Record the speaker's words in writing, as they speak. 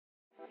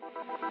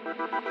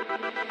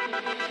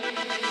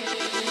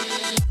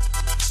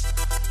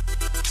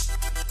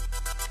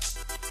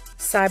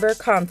Cyber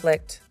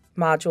Conflict,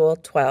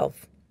 Module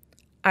 12,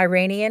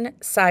 Iranian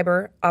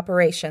Cyber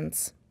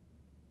Operations.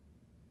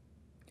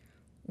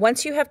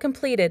 Once you have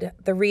completed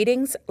the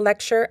readings,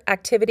 lecture,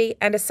 activity,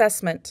 and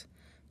assessment,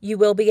 you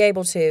will be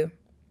able to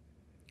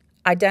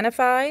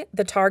identify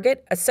the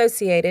target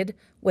associated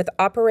with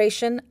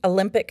Operation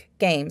Olympic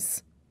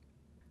Games,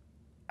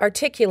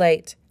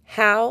 articulate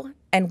how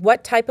and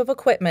what type of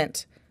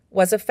equipment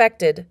was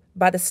affected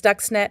by the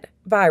Stuxnet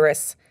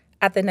virus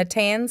at the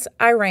Natanz,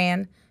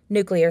 Iran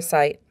nuclear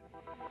site.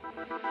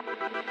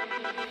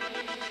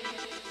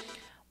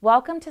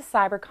 Welcome to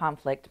Cyber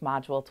Conflict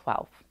Module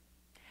 12.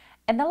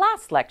 In the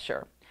last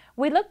lecture,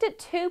 we looked at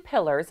two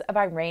pillars of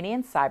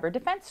Iranian cyber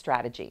defense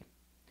strategy.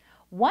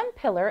 One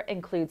pillar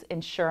includes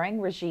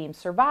ensuring regime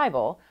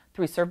survival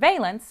through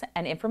surveillance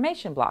and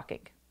information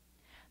blocking.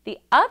 The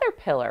other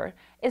pillar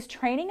is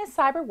training a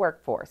cyber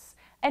workforce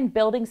and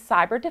building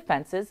cyber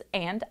defenses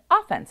and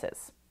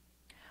offenses.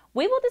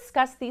 We will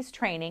discuss these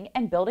training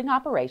and building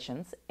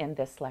operations in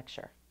this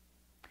lecture.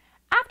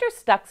 After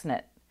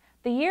Stuxnet,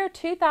 the year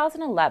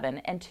 2011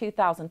 and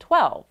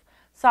 2012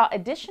 saw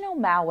additional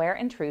malware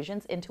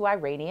intrusions into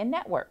Iranian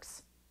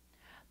networks.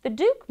 The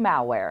Duke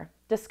malware,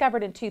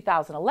 discovered in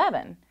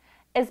 2011,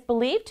 is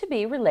believed to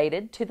be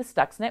related to the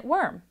Stuxnet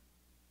worm.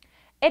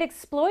 It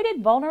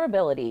exploited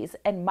vulnerabilities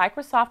in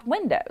Microsoft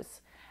Windows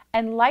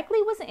and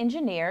likely was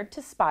engineered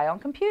to spy on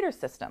computer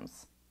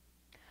systems.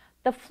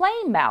 The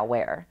Flame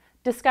malware,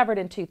 discovered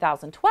in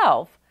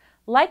 2012,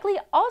 likely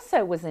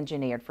also was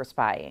engineered for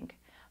spying,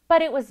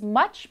 but it was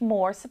much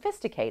more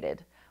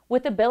sophisticated,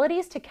 with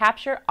abilities to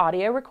capture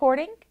audio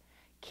recording,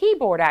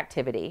 keyboard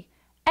activity,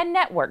 and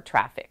network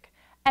traffic,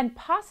 and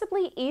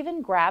possibly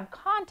even grab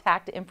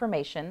contact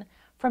information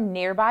from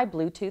nearby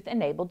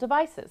Bluetooth-enabled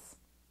devices.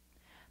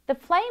 The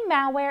Flame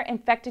malware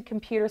infected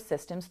computer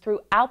systems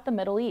throughout the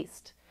Middle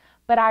East,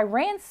 but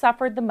Iran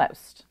suffered the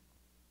most.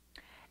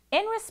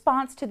 In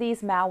response to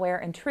these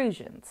malware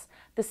intrusions,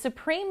 the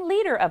supreme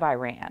leader of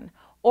Iran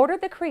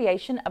ordered the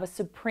creation of a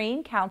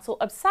Supreme Council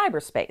of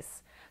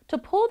Cyberspace to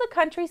pool the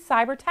country's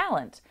cyber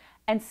talent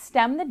and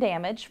stem the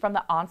damage from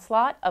the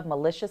onslaught of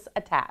malicious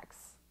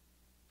attacks.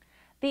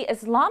 The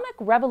Islamic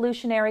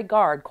Revolutionary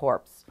Guard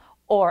Corps,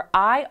 or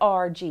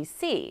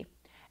IRGC,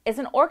 is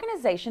an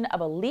organization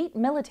of elite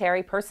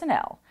military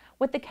personnel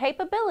with the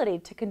capability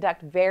to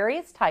conduct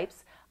various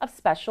types of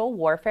special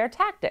warfare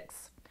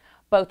tactics,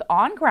 both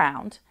on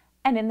ground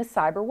and in the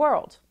cyber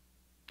world.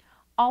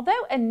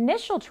 Although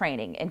initial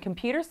training in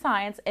computer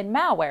science and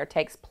malware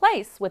takes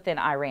place within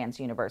Iran's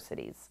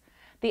universities,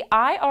 the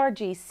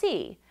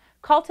IRGC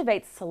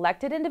cultivates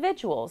selected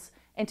individuals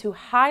into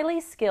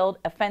highly skilled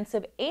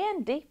offensive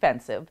and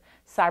defensive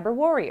cyber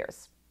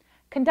warriors,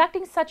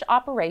 conducting such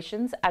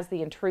operations as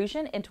the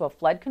intrusion into a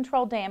flood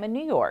control dam in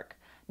New York,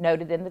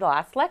 noted in the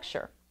last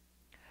lecture.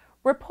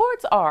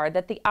 Reports are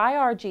that the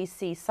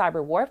IRGC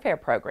cyber warfare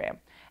program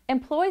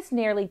employs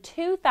nearly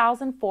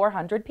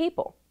 2,400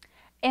 people.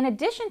 In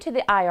addition to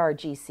the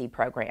IRGC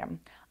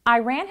program,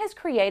 Iran has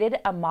created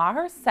a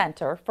Maher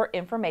Center for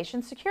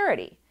Information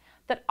Security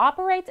that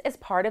operates as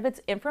part of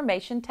its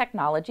Information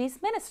Technologies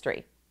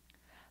Ministry.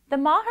 The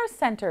Maher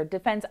Center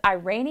defends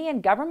Iranian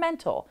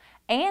governmental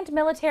and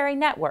military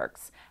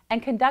networks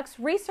and conducts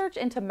research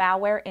into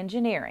malware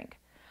engineering,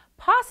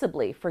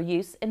 possibly for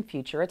use in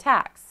future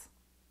attacks.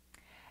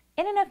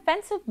 In an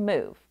offensive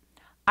move,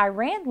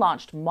 Iran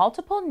launched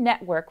multiple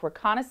network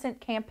reconnaissance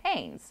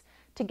campaigns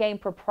to gain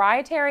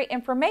proprietary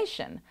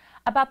information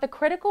about the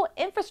critical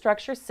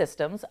infrastructure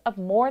systems of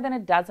more than a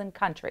dozen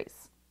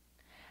countries.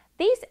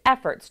 These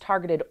efforts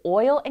targeted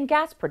oil and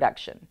gas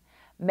production,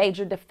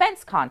 major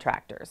defense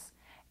contractors,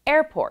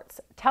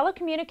 airports,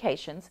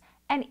 telecommunications,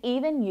 and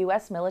even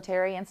U.S.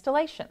 military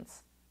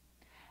installations.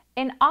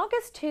 In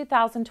August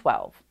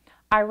 2012,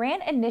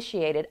 Iran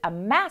initiated a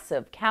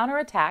massive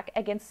counterattack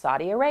against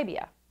Saudi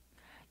Arabia.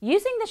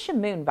 Using the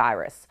Shamoon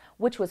virus,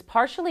 which was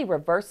partially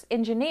reverse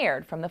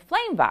engineered from the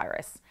Flame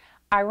virus,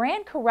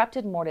 Iran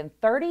corrupted more than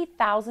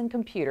 30,000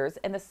 computers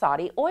in the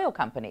Saudi oil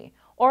company,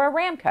 or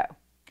Aramco.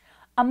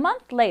 A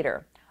month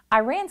later,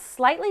 Iran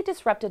slightly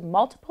disrupted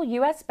multiple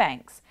U.S.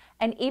 banks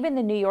and even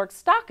the New York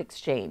Stock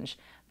Exchange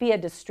via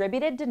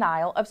distributed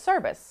denial of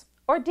service,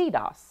 or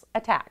DDoS,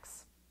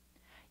 attacks.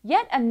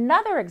 Yet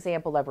another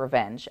example of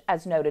revenge,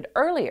 as noted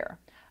earlier,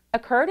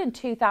 occurred in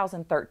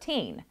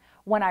 2013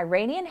 when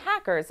Iranian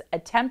hackers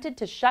attempted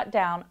to shut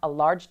down a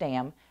large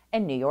dam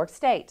in New York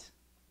State.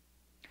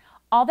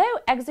 Although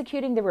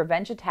executing the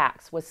revenge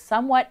attacks was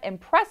somewhat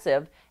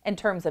impressive in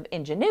terms of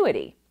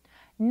ingenuity,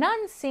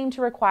 none seemed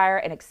to require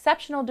an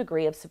exceptional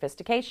degree of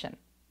sophistication.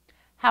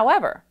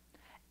 However,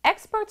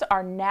 experts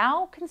are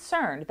now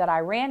concerned that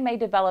Iran may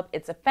develop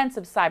its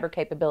offensive cyber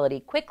capability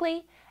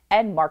quickly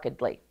and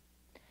markedly.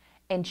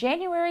 In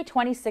January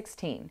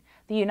 2016,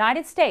 the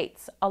United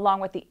States, along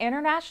with the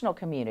international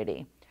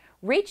community,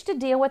 reached a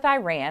deal with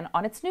Iran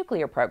on its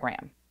nuclear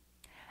program.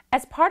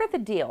 As part of the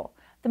deal,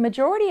 the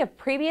majority of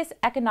previous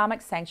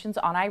economic sanctions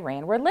on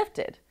Iran were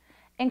lifted,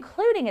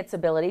 including its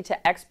ability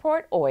to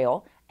export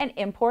oil and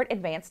import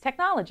advanced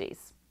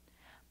technologies.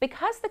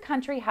 Because the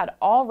country had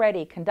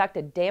already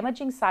conducted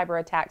damaging cyber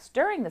attacks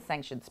during the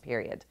sanctions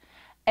period,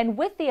 and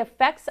with the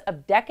effects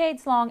of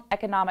decades-long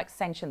economic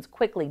sanctions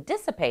quickly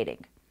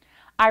dissipating,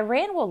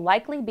 Iran will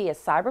likely be a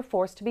cyber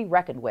force to be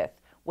reckoned with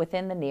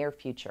within the near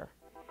future.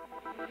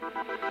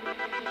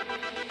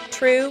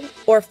 True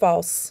or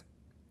false?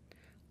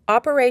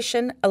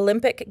 Operation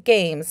Olympic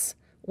Games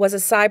was a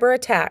cyber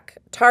attack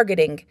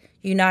targeting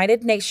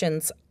United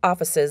Nations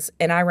offices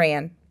in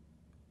Iran.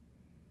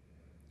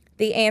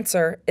 The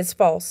answer is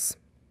false.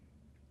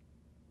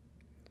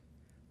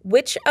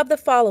 Which of the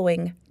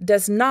following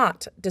does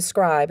not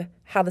describe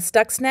how the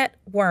Stuxnet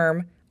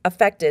worm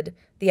affected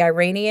the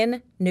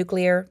Iranian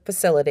nuclear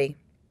facility?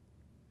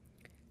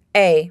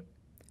 A.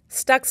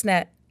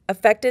 Stuxnet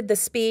affected the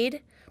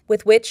speed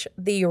with which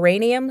the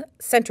uranium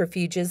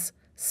centrifuges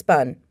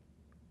spun.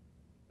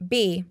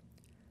 B.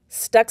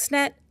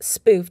 Stuxnet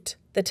spoofed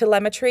the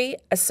telemetry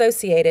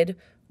associated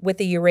with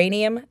the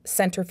uranium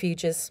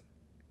centrifuges.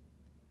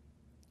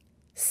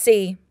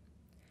 C.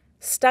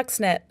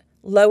 Stuxnet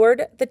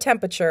lowered the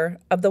temperature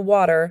of the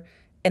water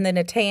in the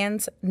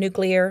Natanz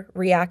nuclear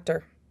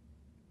reactor.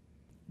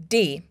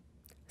 D.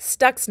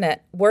 Stuxnet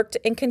worked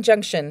in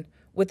conjunction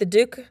with the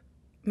Duke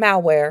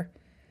malware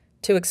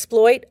to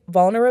exploit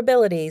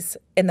vulnerabilities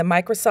in the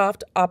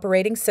Microsoft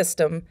operating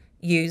system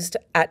used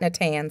at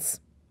Natanz.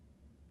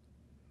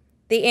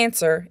 The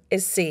answer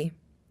is C.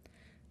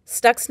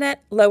 Stuxnet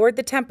lowered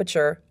the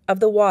temperature of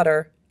the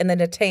water in the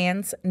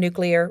Natanz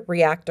nuclear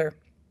reactor.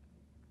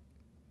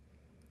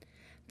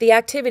 The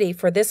activity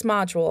for this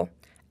module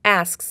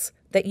asks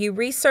that you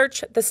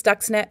research the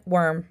Stuxnet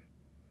worm.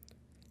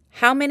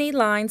 How many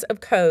lines of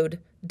code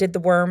did the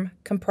worm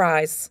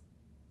comprise?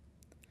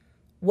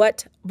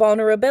 What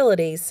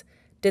vulnerabilities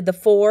did the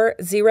 4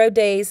 0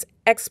 days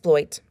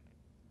exploit?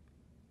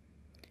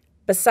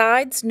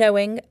 Besides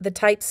knowing the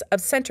types of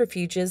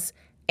centrifuges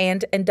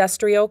and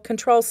industrial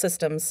control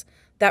systems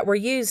that were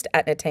used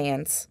at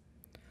Natanz,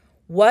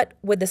 what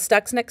would the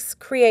Stuxnet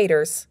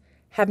creators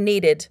have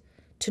needed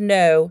to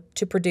know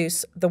to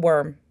produce the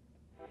worm?